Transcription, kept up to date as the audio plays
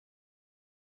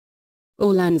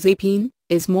Olanzapine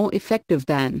is more effective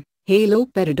than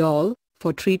haloperidol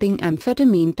for treating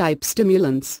amphetamine-type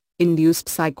stimulants, induced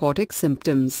psychotic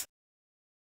symptoms.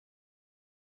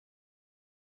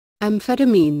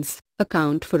 Amphetamines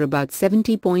account for about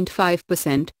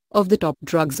 70.5% of the top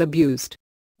drugs abused.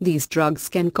 These drugs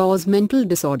can cause mental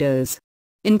disorders,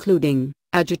 including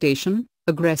agitation,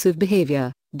 aggressive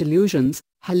behavior, delusions,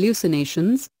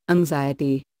 hallucinations,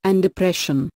 anxiety, and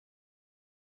depression.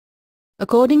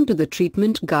 According to the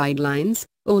treatment guidelines,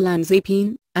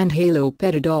 olanzapine and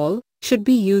haloperidol should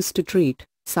be used to treat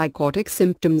psychotic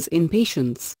symptoms in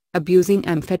patients abusing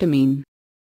amphetamine.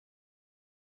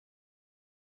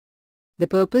 The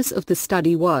purpose of the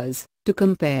study was to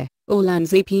compare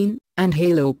olanzapine and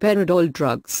haloperidol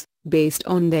drugs based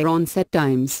on their onset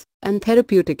times and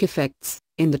therapeutic effects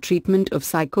in the treatment of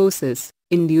psychosis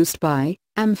induced by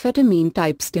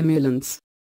amphetamine-type stimulants.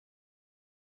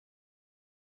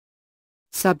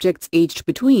 Subjects aged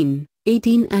between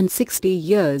 18 and 60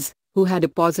 years, who had a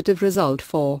positive result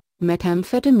for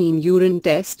methamphetamine urine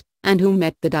test, and who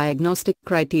met the diagnostic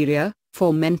criteria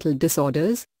for mental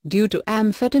disorders due to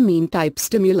amphetamine-type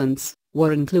stimulants,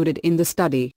 were included in the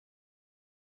study.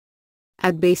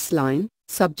 At baseline,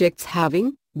 subjects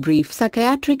having brief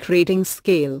psychiatric rating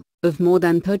scale of more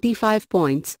than 35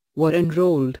 points were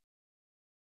enrolled.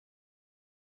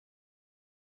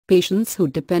 Patients who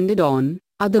depended on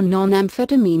other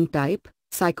non-amphetamine-type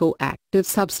psychoactive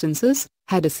substances,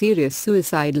 had a serious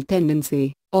suicidal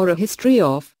tendency, or a history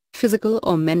of physical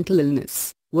or mental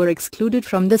illness, were excluded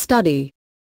from the study.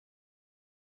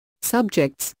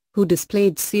 Subjects who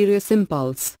displayed serious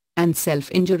impulse and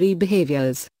self-injury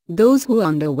behaviors, those who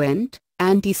underwent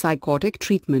antipsychotic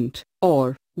treatment,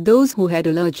 or those who had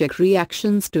allergic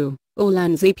reactions to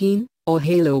olanzapine or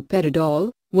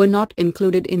haloperidol, were not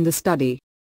included in the study.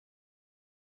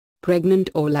 Pregnant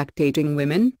or lactating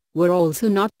women were also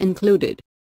not included.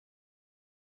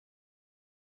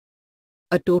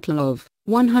 A total of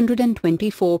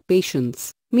 124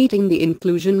 patients, meeting the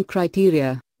inclusion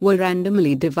criteria, were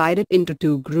randomly divided into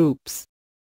two groups.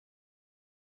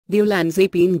 The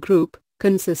olanzapine group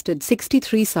consisted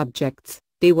 63 subjects.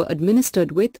 They were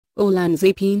administered with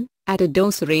olanzapine at a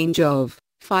dose range of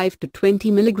 5 to 20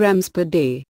 mg per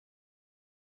day.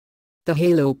 The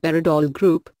haloperidol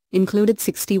group included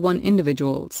 61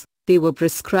 individuals. They were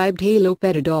prescribed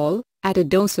haloperidol at a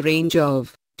dose range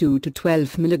of 2 to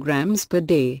 12 mg per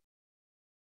day.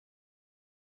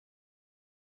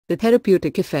 The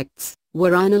therapeutic effects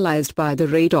were analyzed by the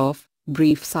rate of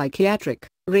brief psychiatric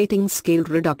rating scale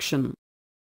reduction.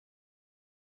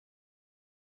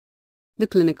 The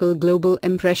Clinical Global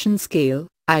Impression Scale,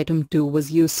 Item 2,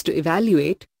 was used to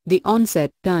evaluate the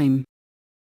onset time.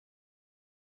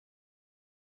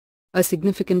 A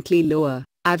significantly lower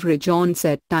average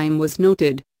onset time was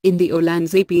noted in the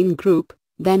olanzapine group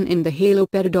than in the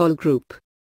haloperidol group.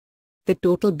 The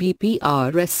total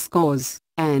BPRS scores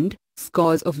and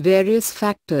scores of various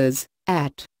factors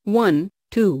at 1,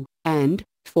 2, and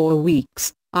 4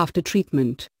 weeks after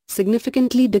treatment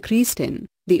significantly decreased in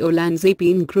the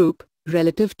olanzapine group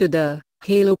relative to the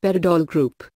haloperidol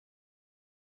group.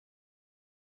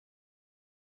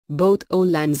 Both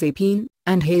olanzapine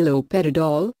and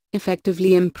haloperidol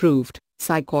effectively improved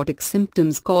psychotic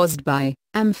symptoms caused by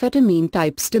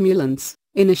amphetamine-type stimulants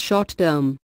in a short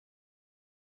term.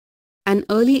 An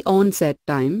early onset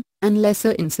time and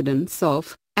lesser incidence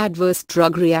of adverse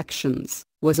drug reactions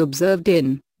was observed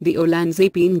in the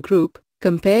olanzapine group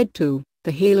compared to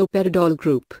the haloperidol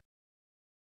group.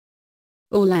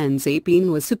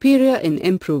 Olanzapine was superior in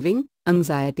improving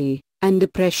anxiety and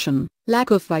depression,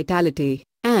 lack of vitality,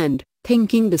 and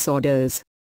thinking disorders.